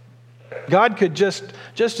sheepfold. God could just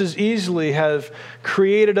as easily have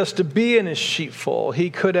created us to be in his sheepfold. He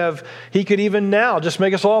could even now just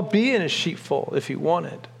make us all be in his sheepfold if he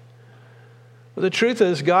wanted. But the truth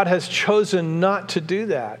is, God has chosen not to do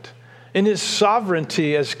that. In his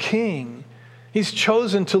sovereignty as king, he's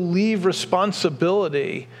chosen to leave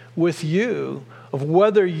responsibility with you of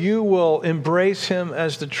whether you will embrace him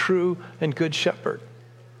as the true and good shepherd.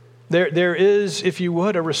 There is, if you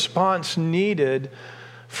would, a response needed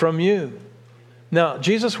from you. Now,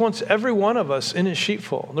 Jesus wants every one of us in his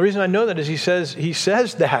sheepfold. The reason I know that is he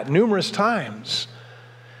says that numerous times.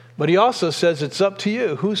 But he also says it's up to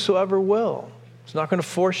you, whosoever will. It's not going to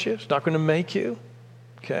force you. It's not going to make you.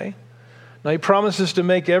 Okay? Now, he promises to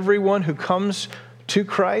make everyone who comes to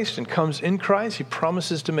Christ and comes in Christ, he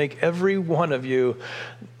promises to make every one of you,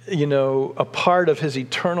 a part of his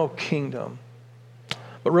eternal kingdom.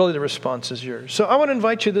 But really the response is yours. So I want to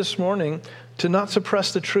invite you this morning to not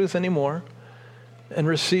suppress the truth anymore and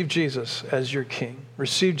receive Jesus as your king.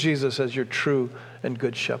 Receive Jesus as your true and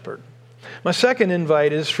good shepherd. My second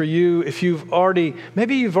invite is for you, if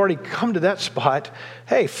maybe you've already come to that spot,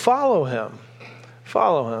 hey, follow him.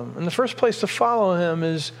 Follow him. And the first place to follow him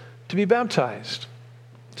is to be baptized,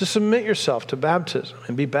 to submit yourself to baptism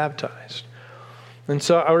and be baptized. And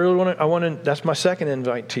so I want to, that's my second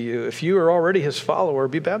invite to you. If you are already his follower,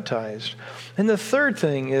 be baptized. And the third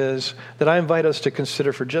thing is that I invite us to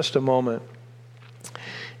consider for just a moment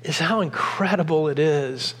is how incredible it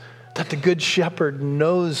is that the Good Shepherd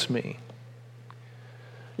knows me.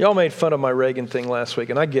 Y'all made fun of my Reagan thing last week,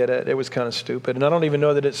 and I get it. It was kind of stupid, and I don't even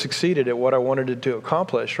know that it succeeded at what I wanted it to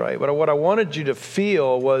accomplish, right? But what I wanted you to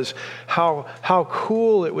feel was how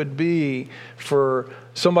cool it would be for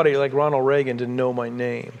somebody like Ronald Reagan to know my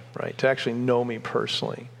name, right? To actually know me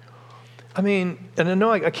personally. I mean, and I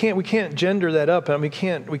know we can't gender that up, and we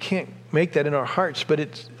can't make that in our hearts, but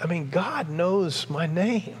God knows my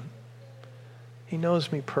name. He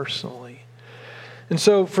knows me personally. And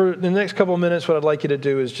so for the next couple of minutes, what I'd like you to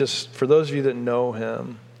do is just, for those of you that know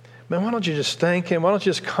him, man, why don't you just thank him? Why don't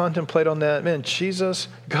you just contemplate on that? Man, Jesus,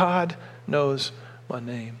 God knows my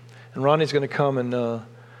name. And Ronnie's going to come and,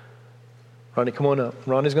 Ronnie, come on up.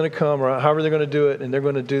 Ronnie's going to come, or however they're going to do it, and they're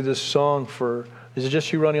going to do this song is it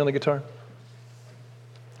just you, Ronnie, on the guitar?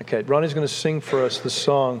 Okay, Ronnie's going to sing for us the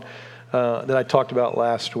song that I talked about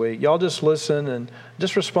last week. Y'all just listen and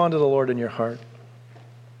just respond to the Lord in your heart.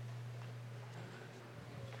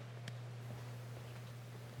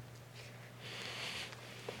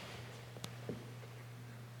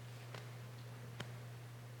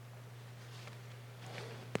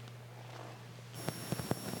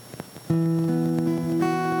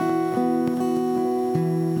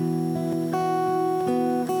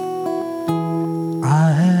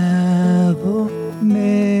 I have a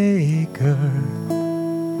maker,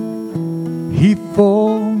 he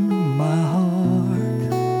formed my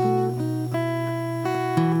heart,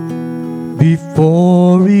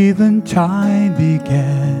 time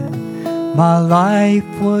began, my life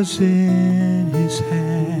was in His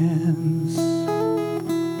hands.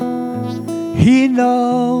 He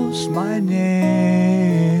knows my name.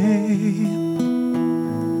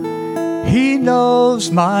 He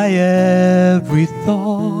knows my every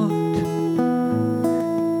thought.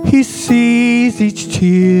 He sees each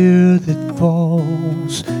tear that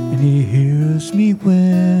falls, and He hears me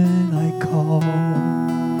when I call.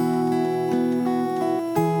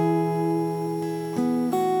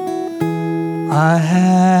 I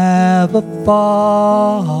have a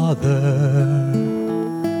Father,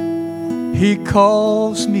 He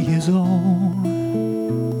calls me His own.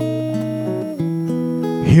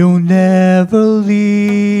 He'll never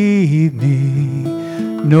leave me,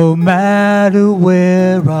 no matter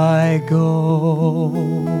where I go.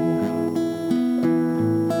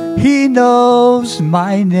 He knows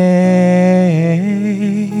my name.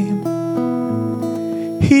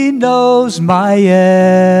 He knows my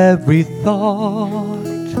every thought.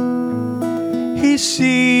 He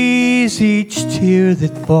sees each tear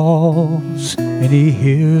that falls, and He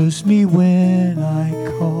hears me when I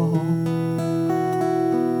call.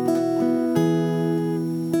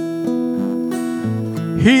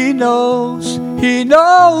 He knows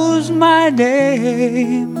my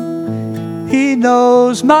name. He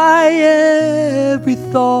knows my every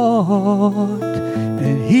thought.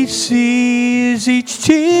 And He sees each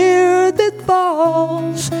tear that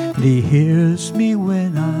falls. And He hears me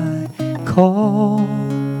when I call.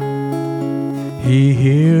 He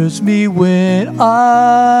hears me when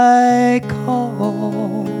I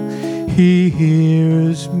call. He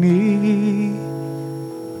hears me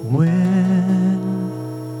when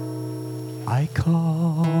I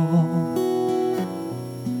call.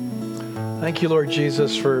 Thank you, Lord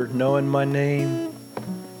Jesus, for knowing my name.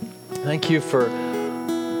 Thank you for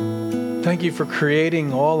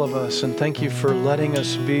creating all of us, and thank you for letting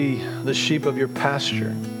us be the sheep of your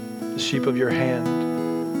pasture, the sheep of your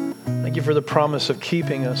hand. Thank you for the promise of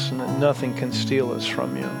keeping us and that nothing can steal us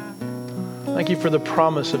from you. Thank you for the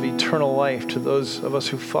promise of eternal life to those of us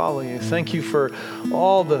who follow you. Thank you for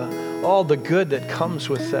all the good that comes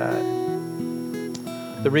with that.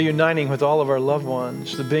 The reuniting with all of our loved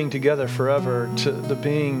ones, the being together forever, to the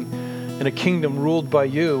being in a kingdom ruled by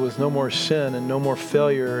you with no more sin and no more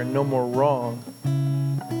failure and no more wrong.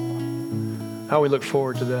 How we look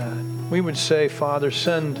forward to that. We would say, Father,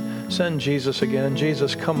 send Jesus again.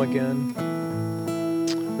 Jesus, come again.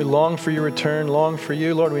 We long for your return, long for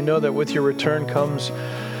you. Lord, we know that with your return comes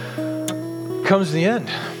the end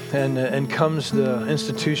and comes the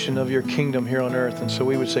institution of your kingdom here on earth. And so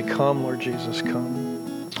we would say, come, Lord Jesus, come.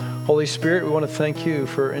 Holy Spirit, we want to thank you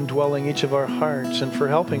for indwelling each of our hearts and for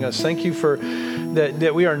helping us. Thank you for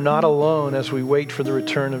that we are not alone as we wait for the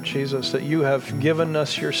return of Jesus, that you have given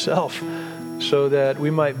us yourself so that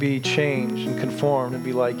we might be changed and conformed and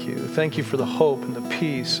be like you. Thank you for the hope and the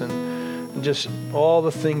peace and just all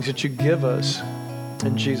the things that you give us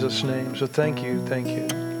in Jesus' name. So thank you.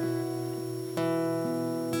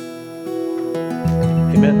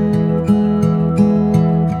 Amen.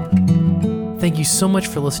 Thank you so much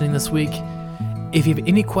for listening this week. If you have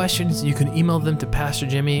any questions, you can email them to Pastor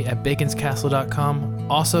Jimmy at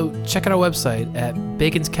baconscastle.com. Also, check out our website at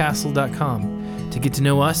baconscastle.com to get to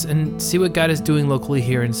know us and see what God is doing locally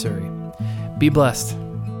here in Surrey. Be blessed.